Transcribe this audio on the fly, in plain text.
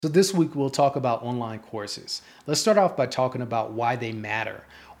So this week we'll talk about online courses. Let's start off by talking about why they matter.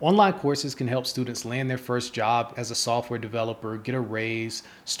 Online courses can help students land their first job as a software developer, get a raise,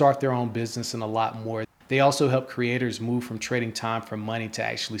 start their own business, and a lot more. They also help creators move from trading time for money to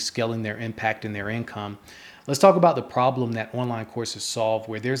actually scaling their impact and their income. Let's talk about the problem that online courses solve,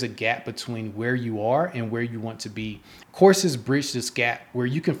 where there's a gap between where you are and where you want to be. Courses bridge this gap where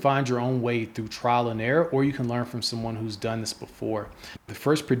you can find your own way through trial and error, or you can learn from someone who's done this before. The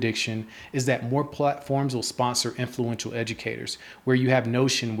first prediction is that more platforms will sponsor influential educators, where you have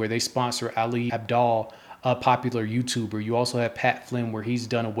Notion, where they sponsor Ali Abdaal, a popular YouTuber. You also have Pat Flynn, where he's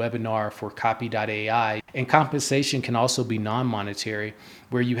done a webinar for Copy.ai. And compensation can also be non-monetary,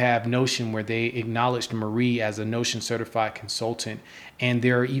 where you have Notion, where they acknowledged Marie as a Notion certified consultant. And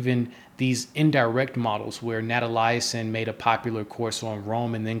there are even these indirect models where Nat Eliason made a popular course on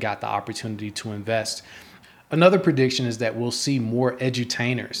Rome and then got the opportunity to invest. Another prediction is that we'll see more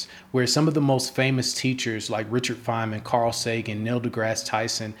edutainers, where some of the most famous teachers like Richard Feynman, Carl Sagan, Neil deGrasse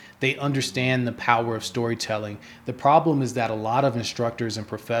Tyson, they understand the power of storytelling. The problem is that a lot of instructors and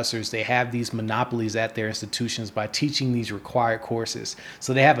professors, they have these monopolies at their institutions by teaching these required courses.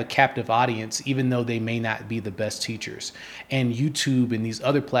 So they have a captive audience, even though they may not be the best teachers. And YouTube and these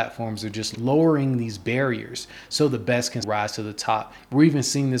other platforms are just lowering these barriers so the best can rise to the top. We're even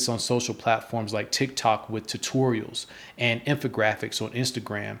seeing this on social platforms like TikTok with tutorials and infographics on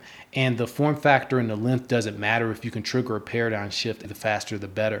Instagram. And the form factor and the length doesn't matter. If you can trigger a paradigm shift, the faster the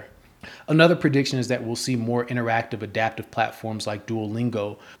better. Another prediction is that we'll see more interactive adaptive platforms like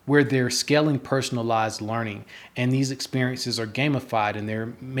Duolingo, where they're scaling personalized learning. And these experiences are gamified and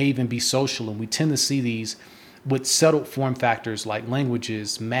there may even be social. And we tend to see these with settled form factors like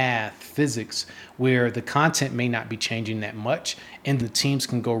languages, math, physics, where the content may not be changing that much and the teams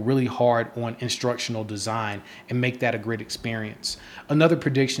can go really hard on instructional design and make that a great experience. Another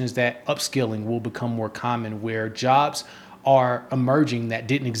prediction is that upskilling will become more common, where jobs are emerging that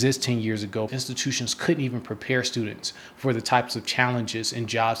didn't exist 10 years ago. Institutions couldn't even prepare students for the types of challenges and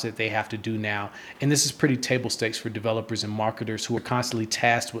jobs that they have to do now. And this is pretty table stakes for developers and marketers who are constantly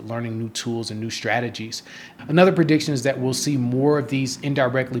tasked with learning new tools and new strategies. Another prediction is that we'll see more of these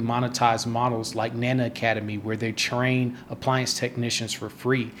indirectly monetized models like Nana Academy, where they train appliance technicians for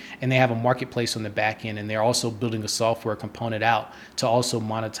free and they have a marketplace on the back end, and they're also building a software component out to also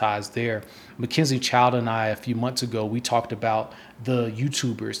monetize there. Mackenzie Child and I, a few months ago, we talked about the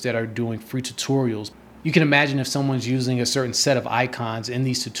YouTubers that are doing free tutorials. You can imagine if someone's using a certain set of icons in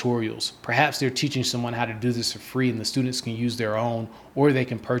these tutorials, perhaps they're teaching someone how to do this for free and the students can use their own, or they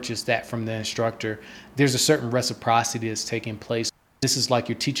can purchase that from the instructor. There's a certain reciprocity that's taking place. This is like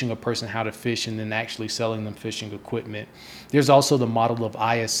you're teaching a person how to fish and then actually selling them fishing equipment. There's also the model of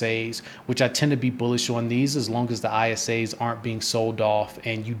ISAs, which I tend to be bullish on these as long as the ISAs aren't being sold off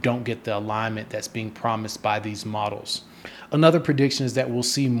and you don't get the alignment that's being promised by these models. Another prediction is that we'll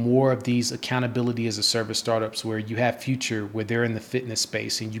see more of these accountability as a service startups, where you have Future, where they're in the fitness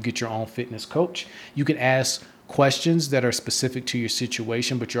space and you get your own fitness coach. You can ask questions that are specific to your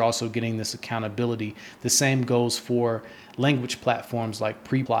situation, but you're also getting this accountability. The same goes for language platforms like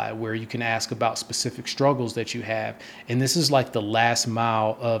Preply, where you can ask about specific struggles that you have. And this is like the last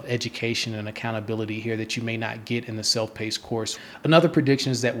mile of education and accountability here that you may not get in the self-paced course. Another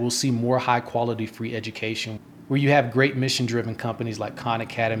prediction is that we'll see more high quality free education, where you have great mission driven companies like Khan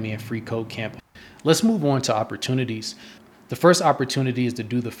Academy and Free Code Camp. Let's move on to opportunities. The first opportunity is to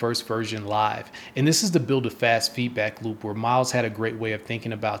do the first version live. And this is to build a fast feedback loop, where Miles had a great way of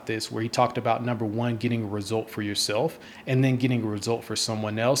thinking about this, where he talked about number one, getting a result for yourself, and then getting a result for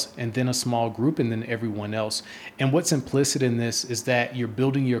someone else, and then a small group, and then everyone else. And what's implicit in this is that you're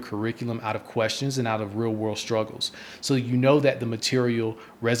building your curriculum out of questions and out of real world struggles. So you know that the material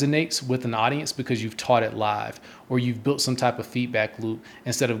resonates with an audience because you've taught it live, or you've built some type of feedback loop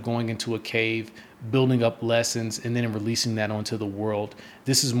instead of going into a cave, building up lessons and then releasing that onto the world.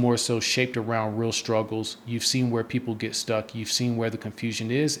 This is more so shaped around real struggles. You've seen where people get stuck. You've seen where the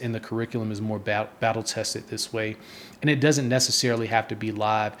confusion is, and the curriculum is more battle tested this way. And it doesn't necessarily have to be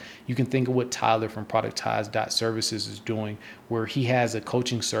live. You can think of what Tyler from Productize.Services is doing, where he has a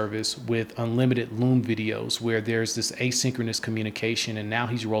coaching service with unlimited Loom videos, where there's this asynchronous communication, and now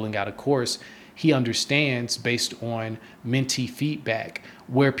he's rolling out a course. He understands, based on mentee feedback,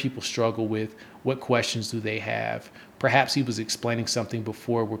 where people struggle with, what questions do they have. Perhaps he was explaining something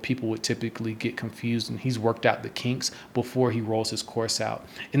before where people would typically get confused, and he's worked out the kinks before he rolls his course out.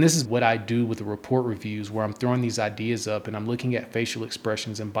 And this is what I do with the report reviews, where I'm throwing these ideas up and I'm looking at facial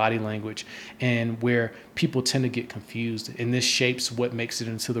expressions and body language, and where people tend to get confused. And this shapes what makes it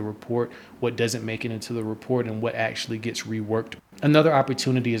into the report, what doesn't make it into the report, and what actually gets reworked. Another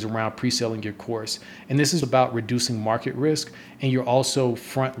opportunity is around pre-selling your course. And this is about reducing market risk. And you're also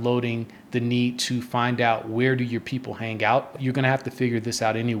front loading the need to find out where do your people hang out. You're going to have to figure this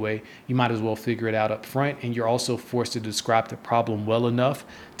out anyway. You might as well figure it out up front. And you're also forced to describe the problem well enough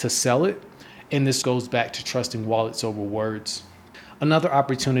to sell it. And this goes back to trusting wallets over words. Another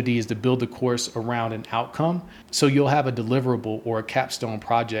opportunity is to build the course around an outcome. So you'll have a deliverable or a capstone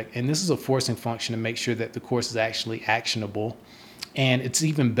project. And this is a forcing function to make sure that the course is actually actionable. And it's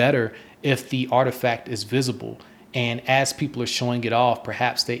even better if the artifact is visible. And as people are showing it off,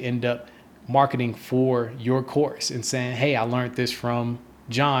 perhaps they end up marketing for your course and saying, hey, I learned this from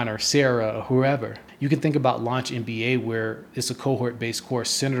John or Sarah or whoever. You can think about Launch MBA, where it's a cohort-based course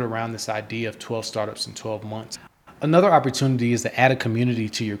centered around this idea of 12 startups in 12 months. Another opportunity is to add a community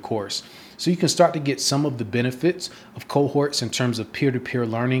to your course. So you can start to get some of the benefits of cohorts in terms of peer-to-peer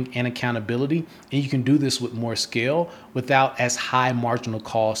learning and accountability. And you can do this with more scale without as high marginal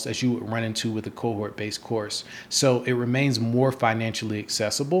cost as you would run into with a cohort-based course. So it remains more financially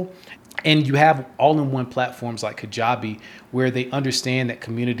accessible. And you have all-in-one platforms like Kajabi, where they understand that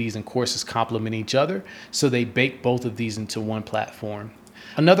communities and courses complement each other. So they bake both of these into one platform.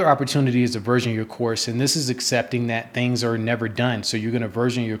 Another opportunity is to version your course, and this is accepting that things are never done. So you're going to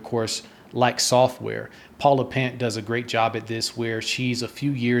version your course like software. Paula Pant does a great job at this, where she's a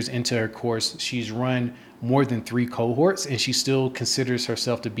few years into her course. She's run more than 3 cohorts, and she still considers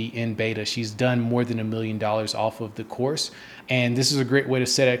herself to be in beta. She's done more than $1 million off of the course. And this is a great way to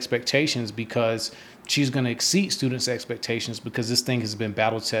set expectations, because she's going to exceed students' expectations because this thing has been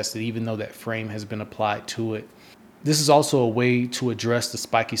battle tested, even though that frame has been applied to it. This is also a way to address the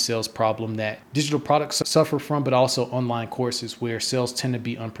spiky sales problem that digital products suffer from, but also online courses, where sales tend to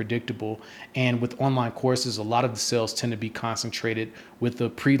be unpredictable. And with online courses, a lot of the sales tend to be concentrated with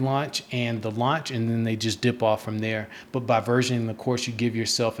the pre-launch and the launch, and then they just dip off from there. But by versioning the course, you give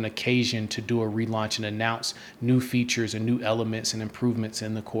yourself an occasion to do a relaunch and announce new features and new elements and improvements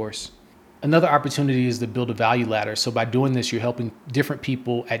in the course. Another opportunity is to build a value ladder. So by doing this, you're helping different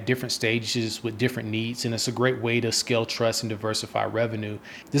people at different stages with different needs. And it's a great way to scale trust and diversify revenue.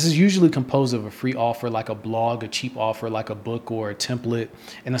 This is usually composed of a free offer like a blog, a cheap offer like a book or a template,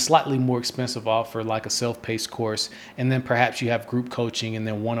 and a slightly more expensive offer like a self-paced course. And then perhaps you have group coaching and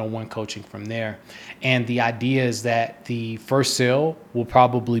then one-on-one coaching from there. And the idea is that the first sale will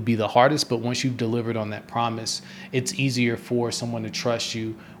probably be the hardest, but once you've delivered on that promise, it's easier for someone to trust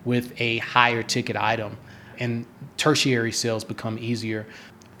you with a higher ticket item, and tertiary sales become easier.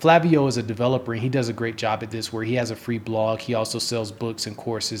 Flavio is a developer, and he does a great job at this, where he has a free blog. He also sells books and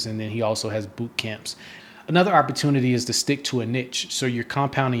courses, and then he also has boot camps. Another opportunity is to stick to a niche. So you're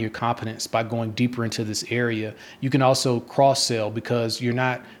compounding your competence by going deeper into this area. You can also cross-sell, because you're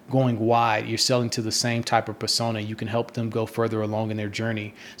not going wide. You're selling to the same type of persona. You can help them go further along in their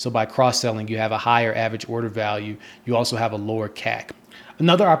journey. So by cross-selling, you have a higher average order value. You also have a lower CAC.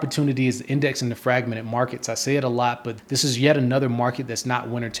 Another opportunity is indexing the fragmented markets. I say it a lot, but this is yet another market that's not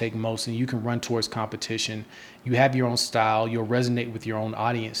winner take most, and you can run towards competition. You have your own style. You'll resonate with your own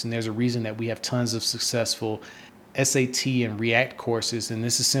audience. And there's a reason that we have tons of successful SAT and React courses, and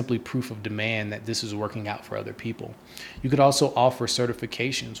this is simply proof of demand that this is working out for other people. You could also offer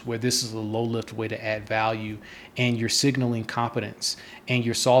certifications, where this is a low lift way to add value, and you're signaling competence, and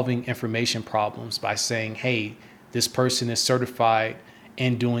you're solving information problems by saying, hey, this person is certified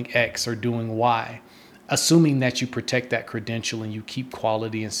in doing X or doing Y, assuming that you protect that credential and you keep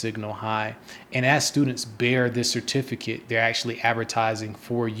quality and signal high. And as students bear this certificate, they're actually advertising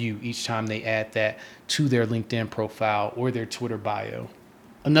for you each time they add that to their LinkedIn profile or their Twitter bio.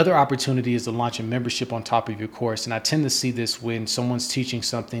 Another opportunity is to launch a membership on top of your course. And I tend to see this when someone's teaching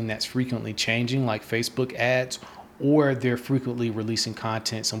something that's frequently changing, like Facebook ads, or they're frequently releasing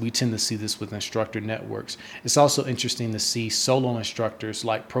contents, and we tend to see this with instructor networks. It's also interesting to see solo instructors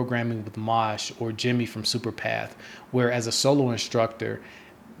like Programming with Mosh or Jimmy from Superpath, where as a solo instructor,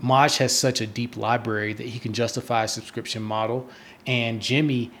 Mosh has such a deep library that he can justify a subscription model, and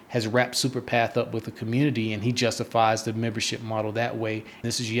Jimmy has wrapped Superpath up with a community, and he justifies the membership model that way.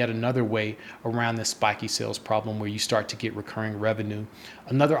 This is yet another way around this spiky sales problem, where you start to get recurring revenue.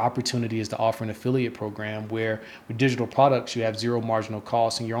 Another opportunity is to offer an affiliate program, where with digital products, you have zero marginal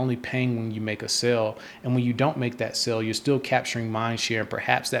costs, and you're only paying when you make a sale. And when you don't make that sale, you're still capturing mind share, and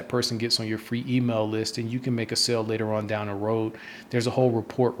perhaps that person gets on your free email list, and you can make a sale later on down the road. There's a whole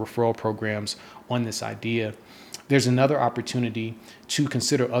referral programs on this idea. There's another opportunity to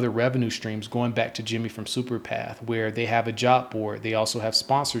consider other revenue streams, going back to Jimmy from Superpath, where they have a job board. They also have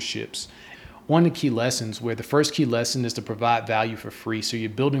sponsorships. One of the key lessons, where the first key lesson is to provide value for free. So you're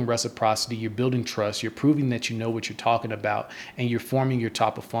building reciprocity, you're building trust, you're proving that you know what you're talking about, and you're forming your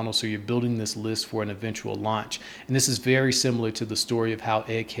top of funnel. So you're building this list for an eventual launch. And this is very similar to the story of how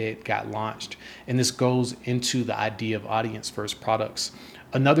Egghead got launched. And this goes into the idea of audience first products.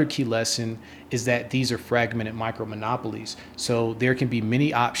 Another key lesson is that these are fragmented micro monopolies. So there can be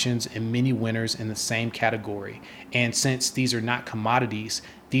many options and many winners in the same category. And since these are not commodities,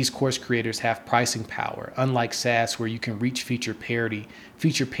 these course creators have pricing power. Unlike SaaS, where you can reach feature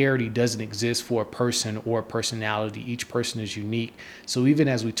parity doesn't exist for a person or a personality. Each person is unique. So even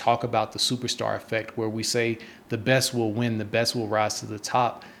as we talk about the superstar effect, where we say the best will win, the best will rise to the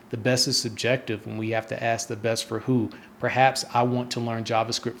top, the best is subjective when we have to ask the best for who. Perhaps I want to learn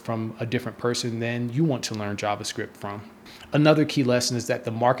JavaScript from a different person than you want to learn JavaScript from. Another key lesson is that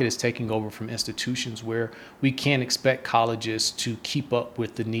the market is taking over from institutions, where we can't expect colleges to keep up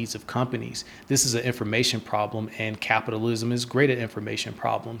with the needs of companies. This is an information problem, and capitalism is great at information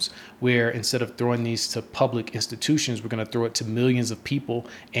problems, where instead of throwing these to public institutions, we're going to throw it to millions of people,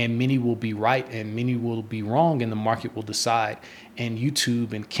 and many will be right and many will be wrong, and the market will decide. And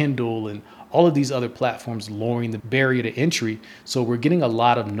YouTube and Kindle and all of these other platforms lowering the barrier to entry. So we're getting a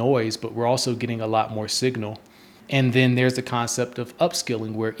lot of noise, but we're also getting a lot more signal. And then there's the concept of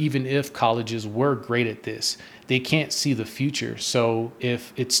upskilling, where even if colleges were great at this, they can't see the future. So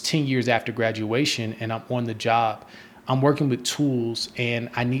if it's 10 years after graduation and I'm on the job, I'm working with tools and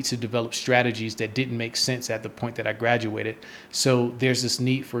I need to develop strategies that didn't make sense at the point that I graduated. So there's this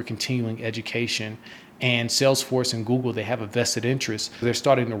need for continuing education. And Salesforce and Google, they have a vested interest. They're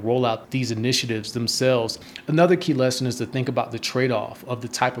starting to roll out these initiatives themselves. Another key lesson is to think about the trade-off of the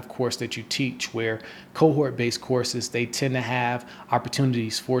type of course that you teach, where cohort-based courses, they tend to have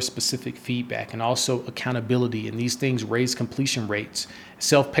opportunities for specific feedback and also accountability. And these things raise completion rates.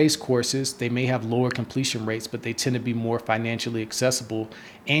 Self-paced courses, they may have lower completion rates, but they tend to be more financially accessible,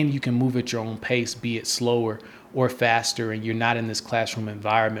 and you can move at your own pace, be it slower or faster, and you're not in this classroom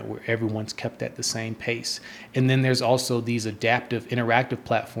environment where everyone's kept at the same pace. And then there's also these adaptive interactive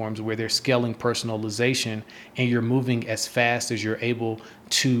platforms where they're scaling personalization and you're moving as fast as you're able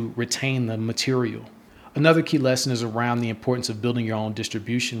to retain the material. Another key lesson is around the importance of building your own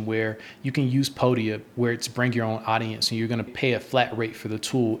distribution, where you can use Podia, where it's bring your own audience, and you're going to pay a flat rate for the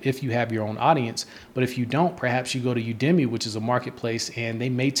tool if you have your own audience. But if you don't, perhaps you go to Udemy, which is a marketplace, and they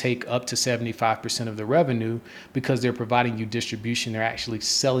may take up to 75% of the revenue because they're providing you distribution. They're actually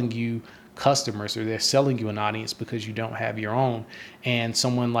selling you customers, or they're selling you an audience because you don't have your own. And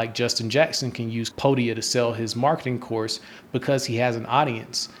someone like Justin Jackson can use Podia to sell his marketing course because he has an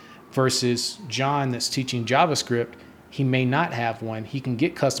audience. Versus John that's teaching JavaScript, he may not have one. He can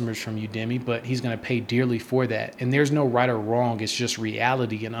get customers from Udemy, but he's going to pay dearly for that. And there's no right or wrong. It's just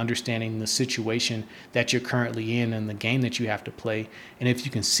reality and understanding the situation that you're currently in and the game that you have to play. And if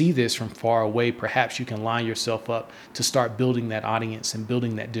you can see this from far away, perhaps you can line yourself up to start building that audience and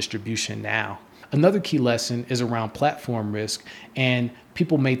building that distribution now. Another key lesson is around platform risk, and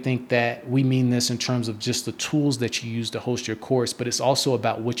people may think that we mean this in terms of just the tools that you use to host your course, but it's also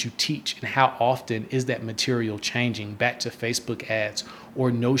about what you teach and how often is that material changing. Back to Facebook ads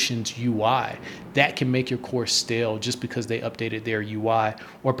or Notion's UI, that can make your course stale just because they updated their UI,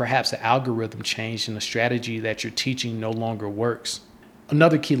 or perhaps the algorithm changed and the strategy that you're teaching no longer works.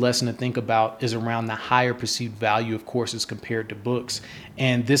 Another key lesson to think about is around the higher perceived value of courses compared to books.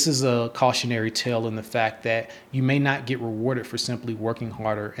 And this is a cautionary tale in the fact that you may not get rewarded for simply working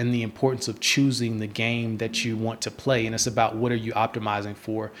harder, and the importance of choosing the game that you want to play. And it's about what are you optimizing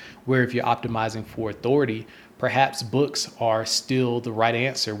for, where if you're optimizing for authority, perhaps books are still the right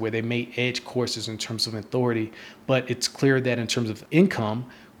answer, where they may edge courses in terms of authority. But it's clear that in terms of income,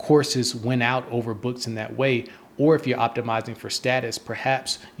 courses win out over books in that way. Or if you're optimizing for status,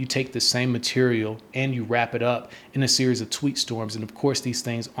 perhaps you take the same material and you wrap it up in a series of tweet storms. And of course, these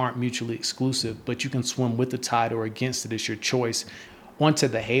things aren't mutually exclusive, but you can swim with the tide or against it. It's your choice. On to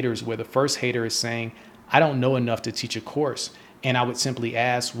the haters, where the first hater is saying, I don't know enough to teach a course. And I would simply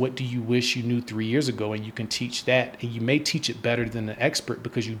ask, what do you wish you knew 3 years ago? And you can teach that. And you may teach it better than an expert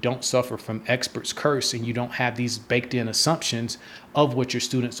because you don't suffer from expert's curse, and you don't have these baked in assumptions of what your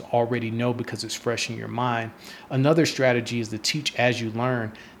students already know because it's fresh in your mind. Another strategy is to teach as you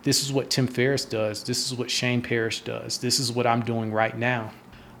learn. This is what Tim Ferriss does. This is what Shane Parrish does. This is what I'm doing right now.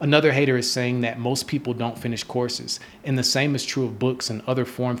 Another hater is saying that most people don't finish courses, and the same is true of books and other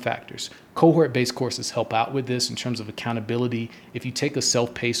form factors. Cohort-based courses help out with this in terms of accountability. If you take a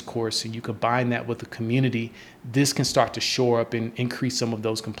self-paced course and you combine that with a community, this can start to shore up and increase some of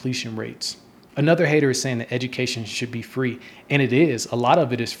those completion rates. Another hater is saying that education should be free, and it is. A lot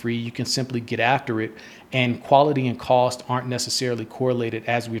of it is free. You can simply get after it, and quality and cost aren't necessarily correlated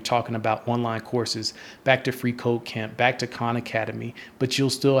as we're talking about online courses, back to Free Code Camp, back to Khan Academy, but you'll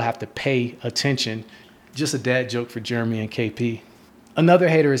still have to pay attention. Just a dad joke for Jeremy and KP. Another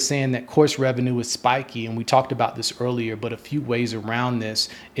hater is saying that course revenue is spiky, and we talked about this earlier, but a few ways around this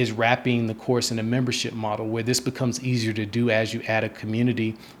is wrapping the course in a membership model where this becomes easier to do as you add a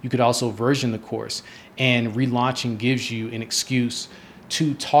community. You could also version the course, and relaunching gives you an excuse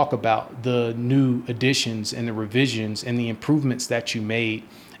to talk about the new additions and the revisions and the improvements that you made.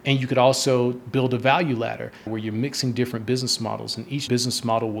 And you could also build a value ladder where you're mixing different business models, and each business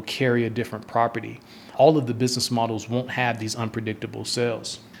model will carry a different property. All of the business models won't have these unpredictable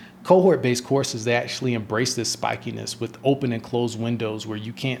sales. Cohort-based courses, they actually embrace this spikiness with open and closed windows where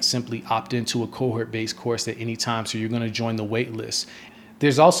you can't simply opt into a cohort-based course at any time, so you're going to join the wait list.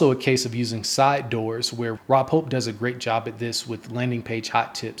 There's also a case of using side doors where Rob Hope does a great job at this with landing page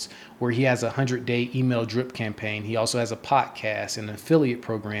hot tips, where he has a 100-day email drip campaign. He also has a podcast, an affiliate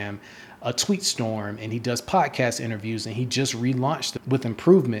program, a tweet storm, and he does podcast interviews, and he just relaunched with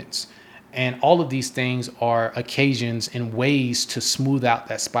improvements. And all of these things are occasions and ways to smooth out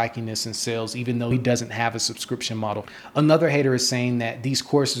that spikiness in sales, even though he doesn't have a subscription model. Another hater is saying that these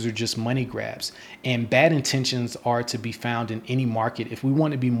courses are just money grabs, and bad intentions are to be found in any market. If we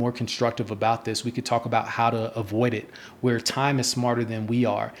want to be more constructive about this, we could talk about how to avoid it, where time is smarter than we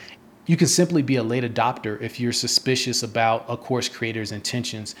are. You can simply be a late adopter if you're suspicious about a course creator's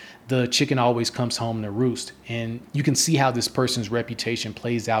intentions. The chicken always comes home to roost, and you can see how this person's reputation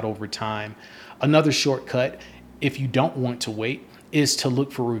plays out over time. Another shortcut, if you don't want to wait, is to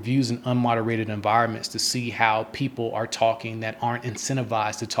look for reviews in unmoderated environments to see how people are talking that aren't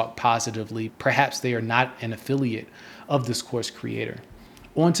incentivized to talk positively. Perhaps they are not an affiliate of this course creator.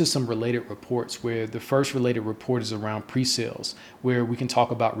 On to some related reports, where the first related report is around pre-sales, where we can talk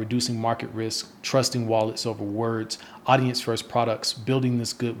about reducing market risk, trusting wallets over words, audience first products, building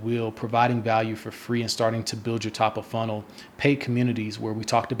this goodwill, providing value for free, and starting to build your top of funnel. Paid communities, where we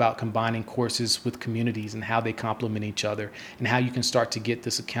talked about combining courses with communities and how they complement each other, and how you can start to get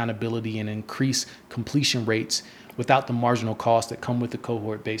this accountability and increase completion rates without the marginal costs that come with the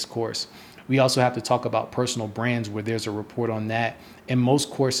cohort-based course. We also have to talk about personal brands, where there's a report on that. And most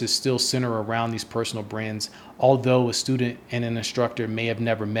courses still center around these personal brands. Although a student and an instructor may have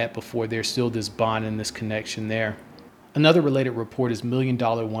never met before, there's still this bond and this connection there. Another related report is $1 million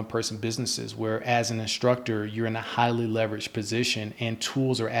one-person businesses, where as an instructor, you're in a highly leveraged position, and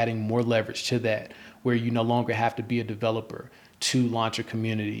tools are adding more leverage to that, where you no longer have to be a developer to launch a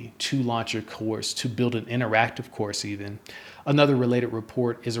community, to launch your course, to build an interactive course even. Another related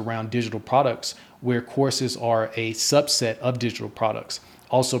report is around digital products, where courses are a subset of digital products.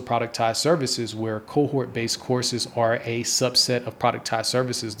 Also productized services, where cohort-based courses are a subset of productized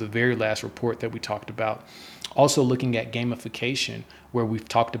services, the very last report that we talked about. Also looking at gamification, where we've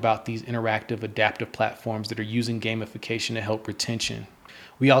talked about these interactive adaptive platforms that are using gamification to help retention.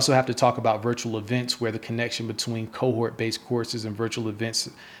 We also have to talk about virtual events, where the connection between cohort-based courses and virtual events,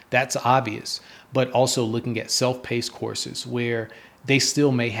 that's obvious, but also looking at self-paced courses where they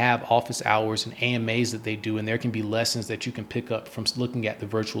still may have office hours and AMAs that they do, and there can be lessons that you can pick up from looking at the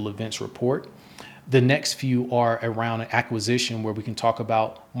virtual events report. The next few are around acquisition, where we can talk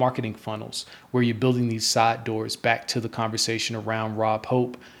about marketing funnels, where you're building these side doors, back to the conversation around Rob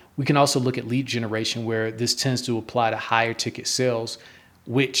Hope. We can also look at lead generation, where this tends to apply to higher ticket sales,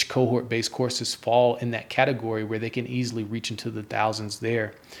 which cohort-based courses fall in that category, where they can easily reach into the thousands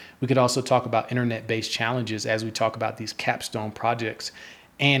there. We could also talk about internet-based challenges as we talk about these capstone projects,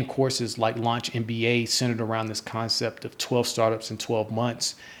 and courses like Launch MBA centered around this concept of 12 startups in 12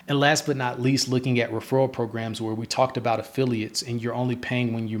 months. And last but not least, looking at referral programs, where we talked about affiliates, and you're only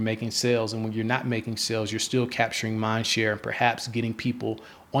paying when you're making sales, and when you're not making sales, you're still capturing mind share and perhaps getting people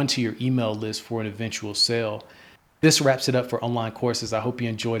onto your email list for an eventual sale. This wraps it up for online courses. I hope you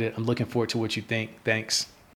enjoyed it. I'm looking forward to what you think. Thanks.